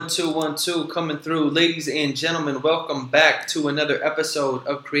1 2 coming through. Ladies and gentlemen, welcome back to another episode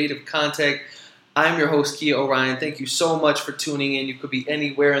of Creative Contact. I'm your host, Kia Orion. Thank you so much for tuning in. You could be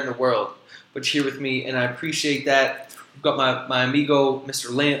anywhere in the world, but you're here with me, and I appreciate that. I've got my amigo,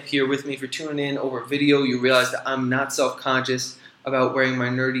 Mr. Lamp, here with me. If you're tuning in over video, you realize that I'm not self-conscious about wearing my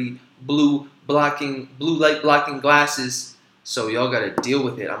nerdy blue light blocking glasses, so y'all gotta deal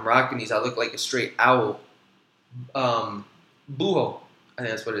with it. I'm rocking these. I look like a straight owl. Bujo. I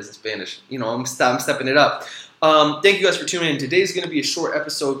think that's what it is in Spanish. You know, I'm stepping it up. Thank you guys for tuning in. Today's going to be a short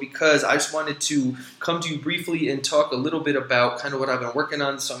episode because I just wanted to come to you briefly and talk a little bit about kind of what I've been working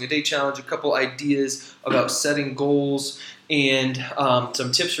on, the Song a Day Challenge, a couple ideas about setting goals, and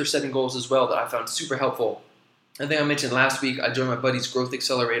some tips for setting goals as well that I found super helpful. I think I mentioned last week I joined my buddy's Growth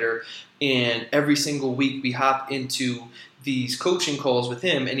Accelerator, and every single week we hop into these coaching calls with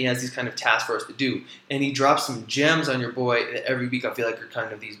him, and he has these kind of tasks for us to do. And he drops some gems on your boy that every week I feel like are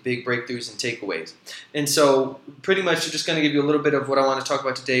kind of these big breakthroughs and takeaways. And so pretty much just going to give you a little bit of what I want to talk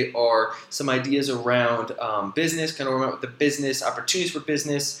about today are some ideas around business, kind of around the business, opportunities for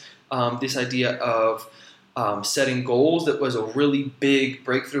business, this idea of setting goals that was a really big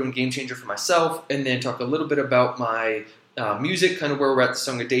breakthrough and game changer for myself, and then talk a little bit about my music, kind of where we're at the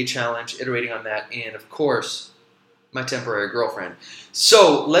Song a Day Challenge, iterating on that, and of course, my temporary girlfriend.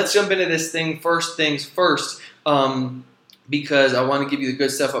 So let's jump into this thing. First things first, because I want to give you the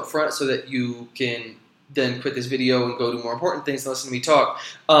good stuff up front so that you can then quit this video and go do more important things and listen to me talk.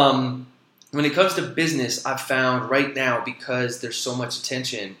 When it comes to business, I've found right now, because there's so much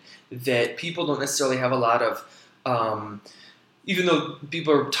attention, that people don't necessarily have a lot of even though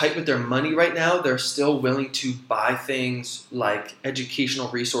people are tight with their money right now, they're still willing to buy things like educational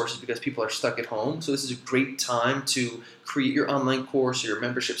resources because people are stuck at home. So this is a great time to create your online course or your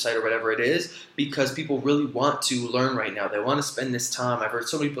membership site or whatever it is, because people really want to learn right now. They want to spend this time. I've heard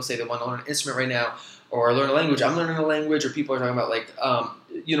so many people say they want to learn an instrument right now or learn a language. I'm learning a language, or people are talking about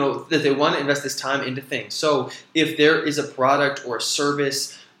that they want to invest this time into things. So if there is a product or a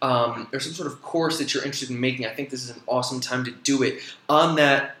service or some sort of course that you're interested in making, I think this is an awesome time to do it. On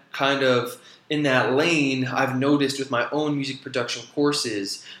that kind of, in that lane, I've noticed with my own music production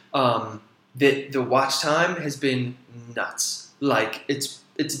courses that the watch time has been nuts. Like it's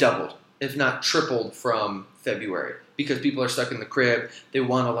doubled, if not tripled from February, because people are stuck in the crib. They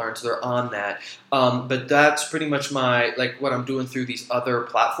want to learn, so they're on that. But that's pretty much what I'm doing through these other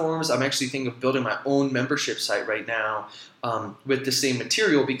platforms. I'm actually thinking of building my own membership site right now with the same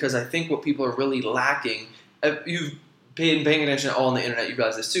material, because I think what people are really lacking, you've been paying attention all on the internet, you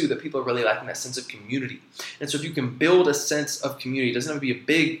realize this too, that people are really lacking that sense of community. And so if you can build a sense of community, it doesn't have to be a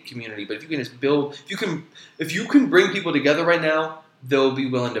big community, but if you can just build, if you can bring people together right now, they'll be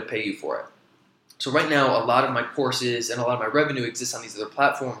willing to pay you for it. So right now, a lot of my courses and a lot of my revenue exists on these other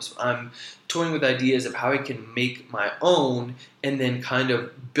platforms. I'm toying with ideas of how I can make my own, and then kind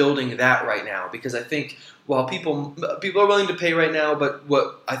of building that right now. Because I think while people are willing to pay right now, but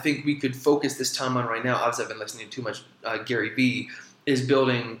what I think we could focus this time on right now, obviously I've been listening to too much Gary Vee, is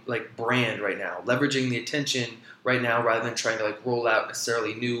building like brand right now, leveraging the attention right now rather than trying to roll out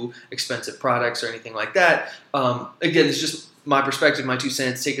necessarily new expensive products or anything like that. Again, it's just my perspective, my 2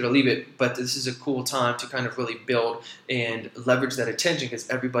 cents, take it or leave it, but this is a cool time to kind of really build and leverage that attention because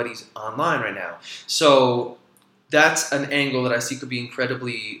everybody's online right now. So that's an angle that I see could be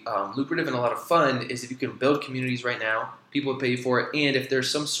incredibly lucrative and a lot of fun, is if you can build communities right now, people would pay you for it, and if there's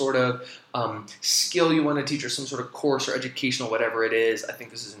some sort of skill you want to teach or some sort of course or educational, whatever it is, I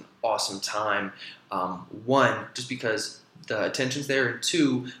think this is an awesome time. One, just because the attention's there, and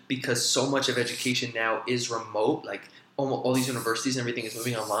two, because so much of education now is remote, like almost all these universities and everything is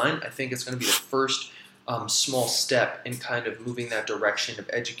moving online. I think it's going to be the first small step in kind of moving that direction of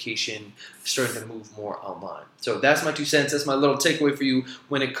education starting to move more online. So that's my 2 cents. That's my little takeaway for you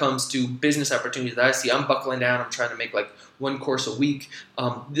when it comes to business opportunities that I see. I'm buckling down. I'm trying to make 1 course a week.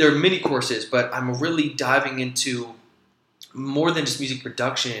 There are mini courses, but I'm really diving into more than just music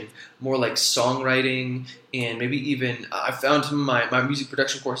production, more like songwriting, and maybe even I found some of my music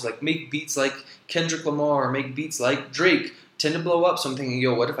production courses make beats like Kendrick Lamar, or make beats like Drake, tend to blow up. So I'm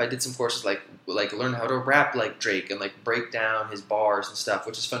thinking, what if I did some courses like learn how to rap like Drake and break down his bars and stuff,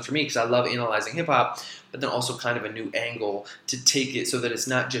 which is fun for me because I love analyzing hip hop, but then also kind of a new angle to take it so that it's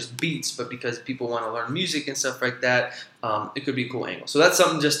not just beats, but because people want to learn music and stuff like that, it could be a cool angle. So that's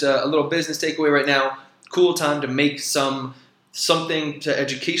something, just a little business takeaway right now. Cool time to make something to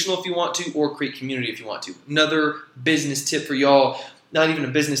educational if you want to, or create community if you want to. Another business tip for y'all, not even a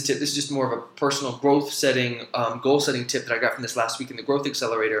business tip, this is just more of a personal growth setting, goal setting tip that I got from this last week in the Growth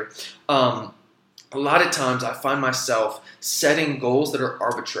Accelerator. a lot of times I find myself setting goals that are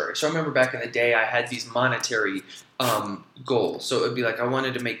arbitrary. So I remember back in the day, I had these monetary goals. So it would be like, I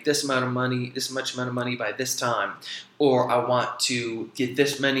wanted to make this amount of money, this much amount of money by this time, or I want to get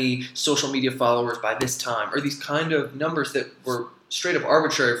this many social media followers by this time, or these kind of numbers that were straight up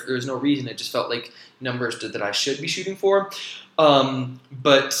arbitrary. There was no reason. It just felt like numbers that I should be shooting for.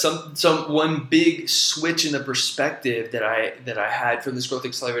 But one big switch in the perspective that I had from this growth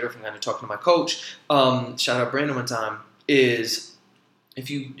accelerator, from kind of talking to my coach, shout out Brandon one time, is if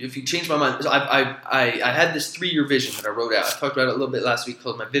you change my mind. So I had this 3-year vision that I wrote out. I talked about it a little bit last week,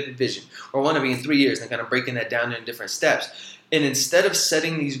 called my vivid vision, or I want to be in 3 years, and kind of breaking that down into different steps. And instead of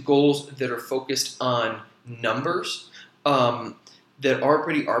setting these goals that are focused on numbers, that are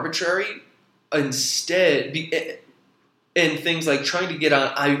pretty arbitrary, instead. And things like trying to get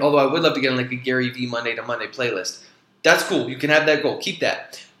on, although I would love to get on like a Gary Vee Monday to Monday playlist. That's cool. You can have that goal. Keep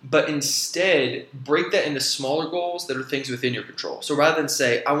that. But instead, break that into smaller goals that are things within your control. So rather than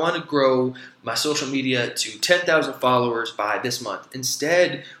say, I want to grow my social media to 10,000 followers by this month,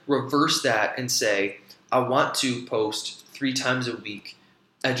 instead reverse that and say, I want to post 3 times a week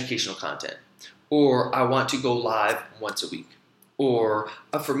educational content. Or I want to go live once a week. Or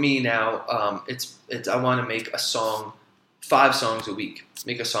for me now, it's I want to make a song, 5 songs a week,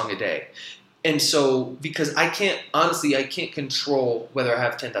 make a song a day. And so, because I can't control whether I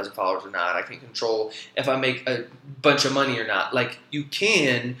have 10,000 followers or not. I can't control if I make a bunch of money or not. Like, you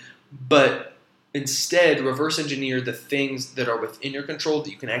can, but instead reverse engineer the things that are within your control that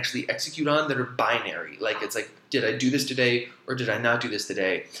you can actually execute on, that are binary. Like, it's like, did I do this today or did I not do this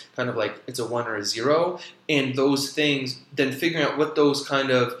today? Kind of like it's a 1 or a 0. And those things, then figuring out what those kind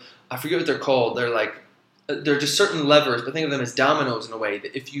of, I forget what they're called. They're just certain levers, but think of them as dominoes in a way,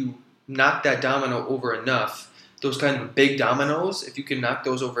 that if you knock that domino over enough, those kind of big dominoes, if you can knock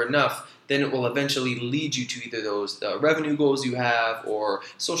those over enough, then it will eventually lead you to either those revenue goals you have, or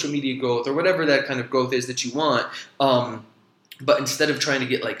social media growth, or whatever that kind of growth is that you want. But instead of trying to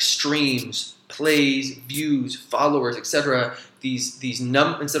get like streams, plays, views, followers, etc.,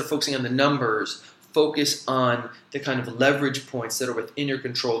 instead of focusing on the numbers, focus on the kind of leverage points that are within your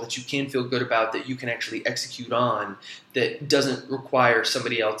control, that you can feel good about, that you can actually execute on, that doesn't require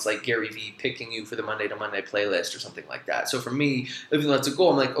somebody else like Gary Vee picking you for the Monday to Monday playlist or something like that. So for me, even though that's a goal,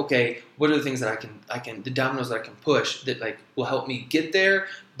 I'm like, okay, what are the things that I can, the dominoes that I can push that like will help me get there,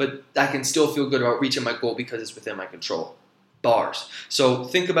 but I can still feel good about reaching my goal because it's within my control. Bars. So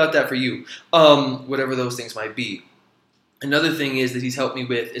think about that for you, whatever those things might be. Another thing is that he's helped me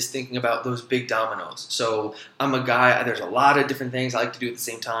with is thinking about those big dominoes. So I'm a guy, there's a lot of different things I like to do at the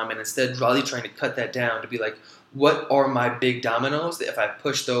same time, and instead really trying to cut that down to be like, what are my big dominoes that if I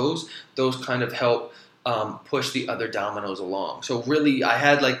push those kind of help push the other dominoes along. So really, I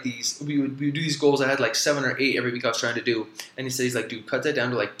had like these, we would do these goals. I had like 7 or 8 every week I was trying to do. And he said, he's like, dude, cut that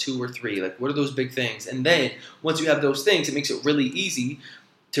down to like 2 or 3. Like, what are those big things? And then once you have those things, it makes it really easy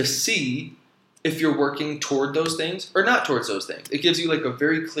to see if you're working toward those things or not towards those things. It gives you like a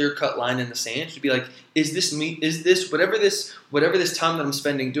very clear-cut line in the sand to be like, is this me? Is this whatever this time that I'm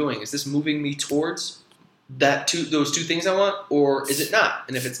spending doing? Is this moving me towards those 2 things I want, or is it not?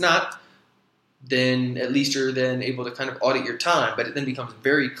 And if it's not, then at least you're then able to kind of audit your time. But it then becomes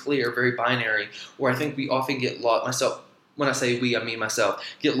very clear, very binary. Where I think we often get lost. Myself, when I say we, I mean myself,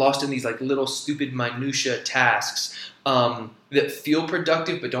 get lost in these like little stupid minutia tasks that feel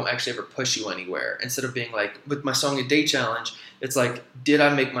productive but don't actually ever push you anywhere. Instead of being like, with my song a day challenge, it's like, did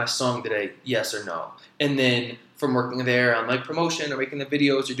I make my song today? Yes or no? And then from working there on like promotion or making the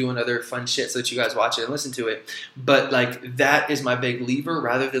videos or doing other fun shit so that you guys watch it and listen to it. But like that is my big lever,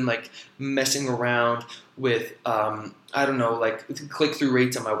 rather than like messing around with I don't know, like click-through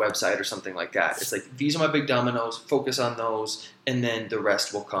rates on my website or something like that. It's like, these are my big dominoes, focus on those, and then the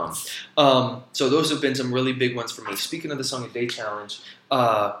rest will come. So those have been some really big ones for me. Speaking of the Song a Day Challenge,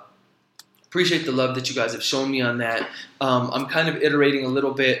 appreciate the love that you guys have shown me on that. I'm kind of iterating a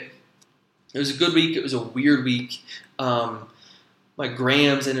little bit. It was a good week. It was a weird week. My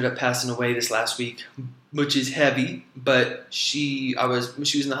Grams ended up passing away this last week, which is heavy, but she was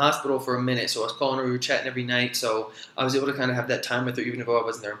in the hospital for a minute, so I was calling her, we were chatting every night, so I was able to kind of have that time with her, even if I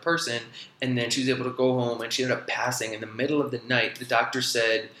wasn't there in person, and then she was able to go home, and she ended up passing in the middle of the night. The doctor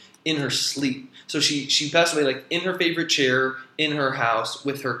said, in her sleep. So she passed away like in her favorite chair, in her house,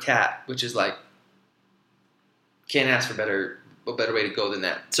 with her cat, which is like, can't ask for a better way to go than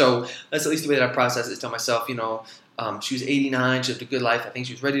that. So that's at least the way that I process it, tell myself, She was 89. She lived a good life. I think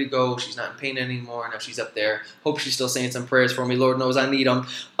she was ready to go. She's not in pain anymore. Now she's up there. Hope she's still saying some prayers for me. Lord knows I need them.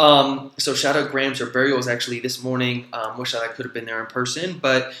 So shout out Grams. Her burial was actually this morning. Wish that I could have been there in person.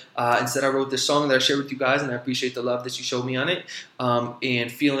 But instead I wrote this song that I shared with you guys, and I appreciate the love that you showed me on it.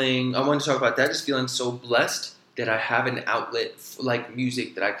 And I wanted to talk about that, just feeling so blessed that I have an outlet like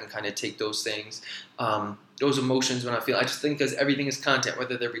music that I can kind of take those things, those emotions when I just think because everything is content,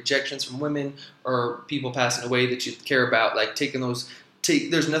 whether they're rejections from women or people passing away that you care about, like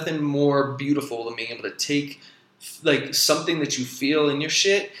there's nothing more beautiful than being able to take like something that you feel in your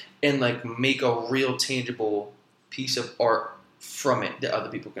shit and like make a real tangible piece of art from it that other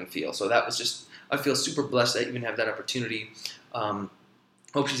people can feel. So that was just, I feel super blessed that I even have that opportunity.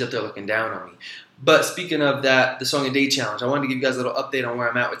 Hope she's up there looking down on me. But speaking of that, the Song a Day Challenge, I wanted to give you guys a little update on where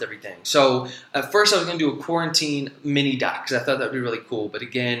I'm at with everything. So at first I was going to do a quarantine mini doc because I thought that would be really cool. But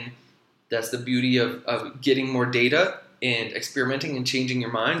again, that's the beauty of getting more data and experimenting and changing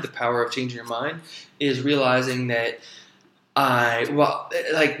your mind. The power of changing your mind is realizing that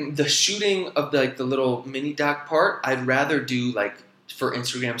like the shooting of the little mini doc part, I'd rather do like for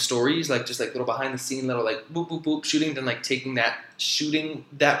Instagram stories, like just like little behind the scene, little like boop, boop, boop shooting than like shooting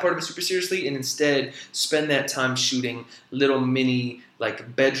that part of it super seriously, and instead spend that time shooting little mini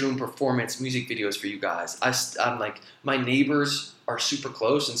like bedroom performance music videos for you guys. I'm like, my neighbors are super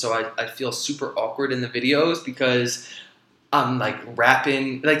close, and so I feel super awkward in the videos because I'm like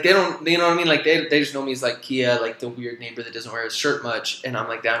rapping, like they don't, you know what I mean? Like they just know me as like Kia, like the weird neighbor that doesn't wear his shirt much, and I'm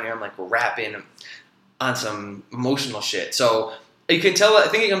like down here, I'm like rapping on some emotional shit. So you can tell, I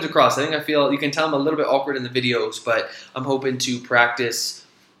think it comes across. I feel you can tell I'm a little bit awkward in the videos, but I'm hoping to practice.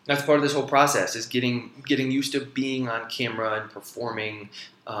 That's part of this whole process, is getting used to being on camera and performing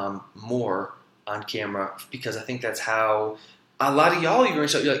more on camera, because I think that's how a lot of y'all even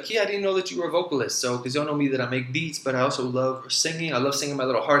reach out. You're like, yeah, I didn't know that you were a vocalist. So, because y'all know me that I make beats, but I also love singing. I love singing my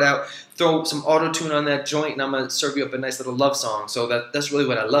little heart out. Throw some auto-tune on that joint, and I'm going to serve you up a nice little love song. So that's really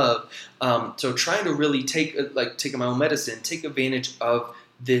what I love. So trying to really taking my own medicine, take advantage of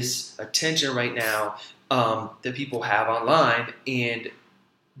this attention right now that people have online, and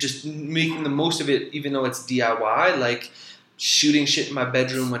just making the most of it, even though it's DIY, like shooting shit in my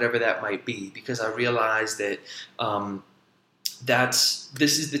bedroom, whatever that might be, because I realize that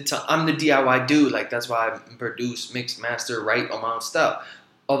this is the time. I'm the DIY dude. Like that's why I produce, mix, master, write all my own stuff.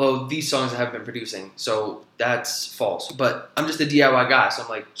 Although these songs I haven't been producing, so that's false. But I'm just a DIY guy, so I'm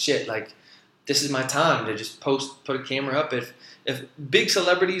like, shit, like this is my time to just put a camera up. If big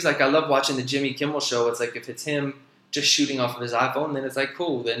celebrities, like I love watching the Jimmy Kimmel show. It's like if it's him just shooting off of his iPhone, then it's like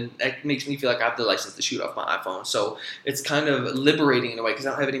cool. Then that makes me feel like I have the license to shoot off my iPhone. So it's kind of liberating in a way because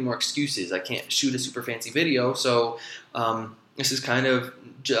I don't have any more excuses. I can't shoot a super fancy video, so. This is kind of,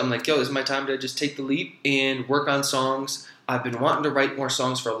 I'm like, yo, this is my time to just take the leap and work on songs. I've been wanting to write more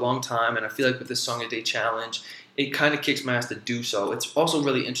songs for a long time, and I feel like with this Song a Day Challenge, it kind of kicks my ass to do so. It's also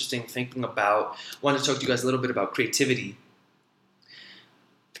really interesting thinking about, I wanted to talk to you guys a little bit about creativity.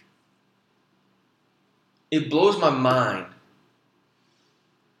 It blows my mind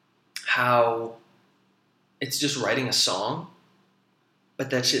how it's just writing a song, but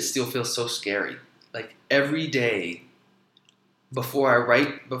that shit still feels so scary. Like every day, before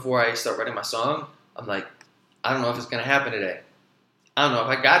I start writing my song, I'm like, I don't know if it's going to happen today. I don't know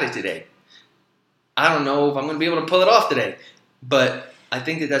if I got it today. I don't know if I'm going to be able to pull it off today. But I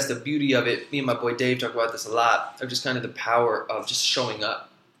think that that's the beauty of it. Me and my boy Dave talk about this a lot, of just kind of the power of just showing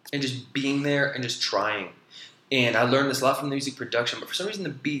up and just being there and just trying. And I learned this a lot from the music production, but for some reason the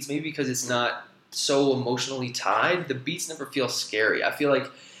beats, maybe because it's not so emotionally tied, the beats never feel scary. I feel like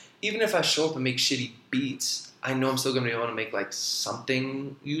even if I show up and make shitty beats, I know I'm still going to be able to make like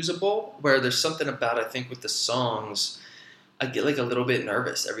something usable, where there's something about, I think with the songs, I get like a little bit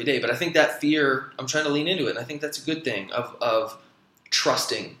nervous every day. But I think that fear, I'm trying to lean into it. And I think that's a good thing of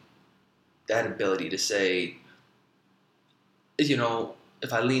trusting that ability to say, you know,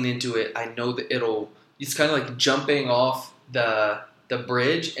 if I lean into it, I know that it's kind of like jumping off the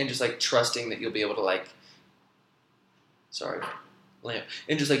bridge and just like trusting that you'll be able to land.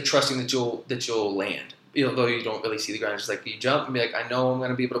 And just like trusting that you'll land. Though you don't really see the ground, just like you jump and be like, I know I'm going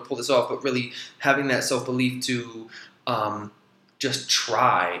to be able to pull this off, but really having that self-belief to just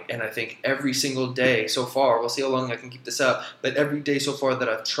try. And I think every single day so far, we'll see how long I can keep this up, but every day so far that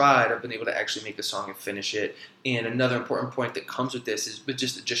I've tried, I've been able to actually make a song and finish it. And another important point that comes with this is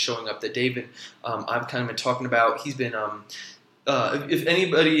just showing up that David, I've kind of been talking about. He's been, if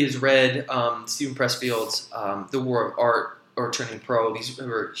anybody has read Steven Pressfield's The War of Art, or Turning Pro. These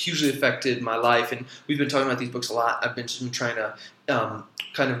were hugely affected my life, and we've been talking about these books a lot. I've been just trying to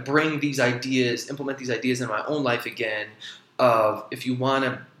kind of bring these ideas, implement these ideas in my own life again. Of if you want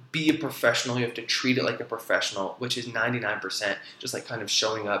to be a professional, you have to treat it like a professional, which is 99%, just like kind of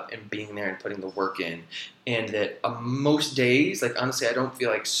showing up and being there and putting the work in. And that most days, like honestly, I don't feel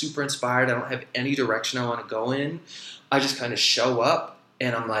like super inspired. I don't have any direction I want to go in. I just kind of show up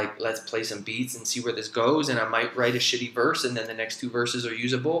and I'm like, let's play some beats and see where this goes. And I might write a shitty verse and then the next two verses are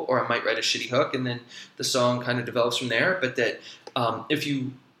usable, or I might write a shitty hook and then the song kind of develops from there. But that if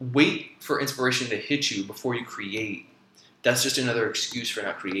you wait for inspiration to hit you before you create, that's just another excuse for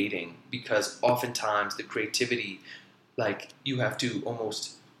not creating, because oftentimes the creativity, like you have to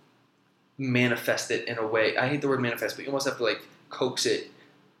almost manifest it in a way. I hate the word manifest, but you almost have to like coax it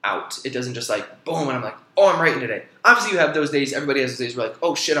out. It doesn't just like boom and I'm like, oh, I'm writing today. Obviously you have those days, everybody has those days where like,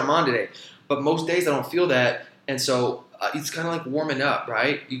 oh shit, I'm on today. But most days I don't feel that. And so it's kind of like warming up,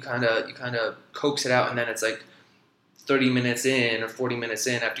 right? You kind of coax it out and then it's like 30 minutes in or 40 minutes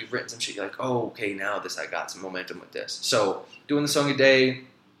in after you've written some shit, you're like, oh, okay, now I got some momentum with this. So doing the song a day.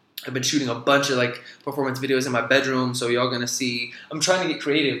 I've been shooting a bunch of like performance videos in my bedroom, so y'all gonna see. I'm trying to get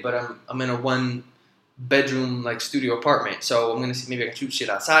creative, but I'm in a 1-bedroom like studio apartment, so I'm gonna see maybe I can shoot shit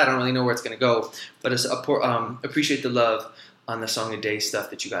outside. I don't really know where it's gonna go, but it's appreciate the love on the song a day stuff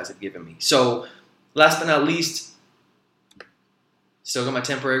that you guys have given me. So last but not least, still got my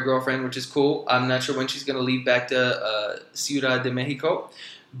temporary girlfriend, which is cool. I'm not sure when she's going to leave back to Ciudad de Mexico,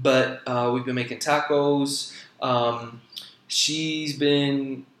 but we've been making tacos.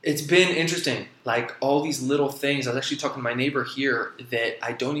 It's been interesting, like all these little things. I was actually talking to my neighbor here that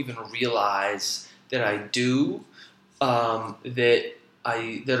I don't even realize that I do, that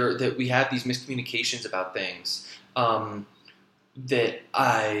we have these miscommunications about things, that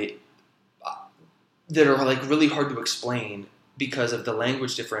are like really hard to explain because of the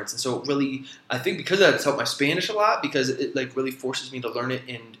language difference. And so really, I think because of that, it's helped my Spanish a lot, because it like really forces me to learn it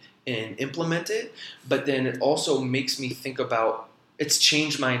and implement it. But then it also makes me think about, it's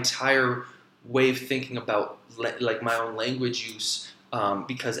changed my entire way of thinking about like my own language use,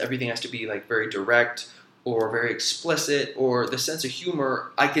 because everything has to be like very direct or very explicit, or the sense of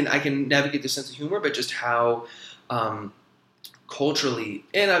humor. I can navigate the sense of humor, but just how culturally,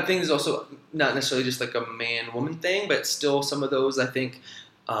 and I think it's also not necessarily just like a man-woman thing, but still some of those I think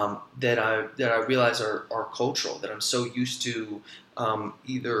that I realize are cultural, that I'm so used to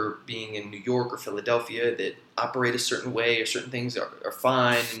either being in New York or Philadelphia that operate a certain way, or certain things are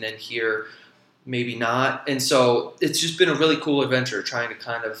fine, and then here maybe not. And so it's just been a really cool adventure trying to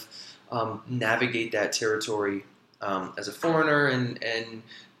kind of navigate that territory as a foreigner, and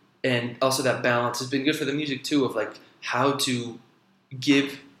also that balance has been good for the music too, of like how to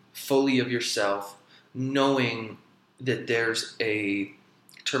give fully of yourself, knowing that there's a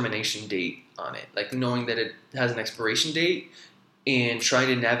termination date on it, like knowing that it has an expiration date, and trying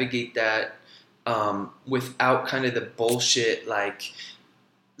to navigate that without kind of the bullshit, like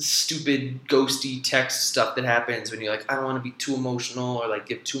stupid ghosty text stuff that happens when you're like, I don't want to be too emotional or like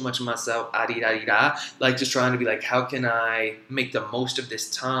give too much of myself, like just trying to be like, how can I make the most of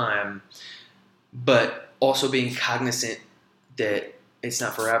this time, but also being cognizant that it's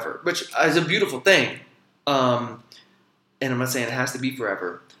not forever, which is a beautiful thing. And I'm not saying it has to be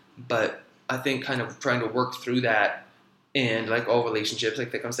forever, but I think kind of trying to work through that, and like all relationships,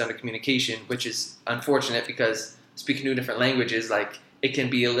 like that comes down to communication, which is unfortunate because speaking two different languages, like it can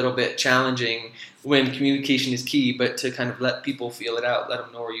be a little bit challenging when communication is key, but to kind of let people feel it out, let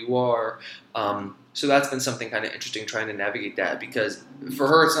them know where you are. So that's been something kind of interesting, trying to navigate that, because for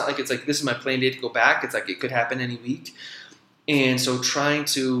her, it's not like it's like, this is my plan day to go back. It's like, it could happen any week. And so trying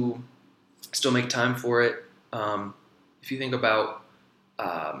to still make time for it. If you think about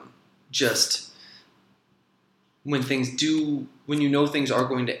just when you know things are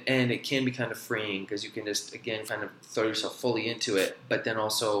going to end, it can be kind of freeing, because you can just, again, kind of throw yourself fully into it. But then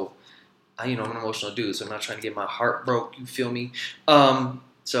also, I'm an emotional dude, so I'm not trying to get my heart broke, you feel me?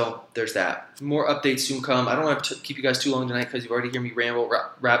 So there's that. More updates soon come. I don't want to keep you guys too long tonight, because you've already heard me ramble,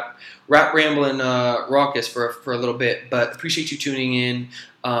 rap rambling raucous for a little bit. But appreciate you tuning in.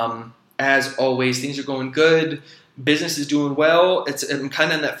 As always, things are going good. Business is doing well. I'm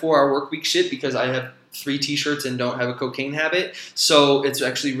kind of in that 4-hour work week shit, because I have 3 t-shirts and don't have a cocaine habit. So it's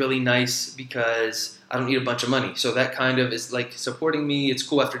actually really nice, because I don't need a bunch of money. So that kind of is like supporting me. It's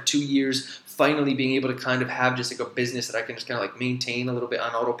cool after 2 years finally being able to kind of have just like a business that I can just kind of like maintain a little bit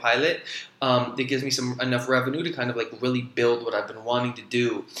on autopilot. That gives me enough revenue to kind of like really build what I've been wanting to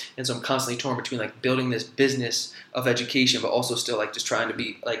do. And so I'm constantly torn between like building this business of education, but also still like just trying to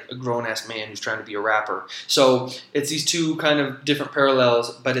be like a grown ass man who's trying to be a rapper. So it's these two kind of different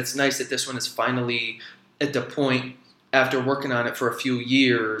parallels, but it's nice that this one is finally at the point after working on it for a few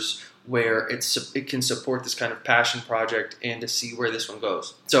years where it can support this kind of passion project and to see where this one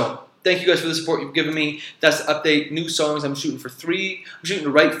goes. So thank you guys for the support you've given me. That's the update. New songs. I'm shooting for 3. I'm shooting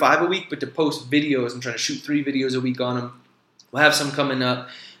to write 5 a week, but to post videos, I'm trying to shoot 3 videos a week on them. We'll have some coming up.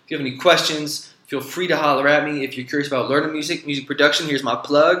 If you have any questions, feel free to holler at me. If you're curious about learning music production, here's my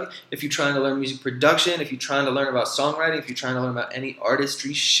plug. If you're trying to learn music production, if you're trying to learn about songwriting, if you're trying to learn about any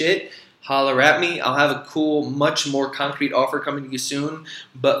artistry shit, holler at me. I'll have a cool, much more concrete offer coming to you soon.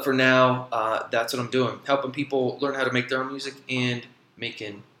 But for now, that's what I'm doing. Helping people learn how to make their own music and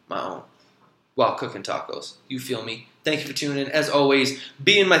making my own while cooking tacos. You feel me? Thank you for tuning in. As always,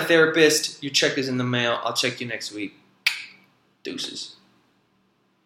 being my therapist, your check is in the mail. I'll check you next week. Deuces.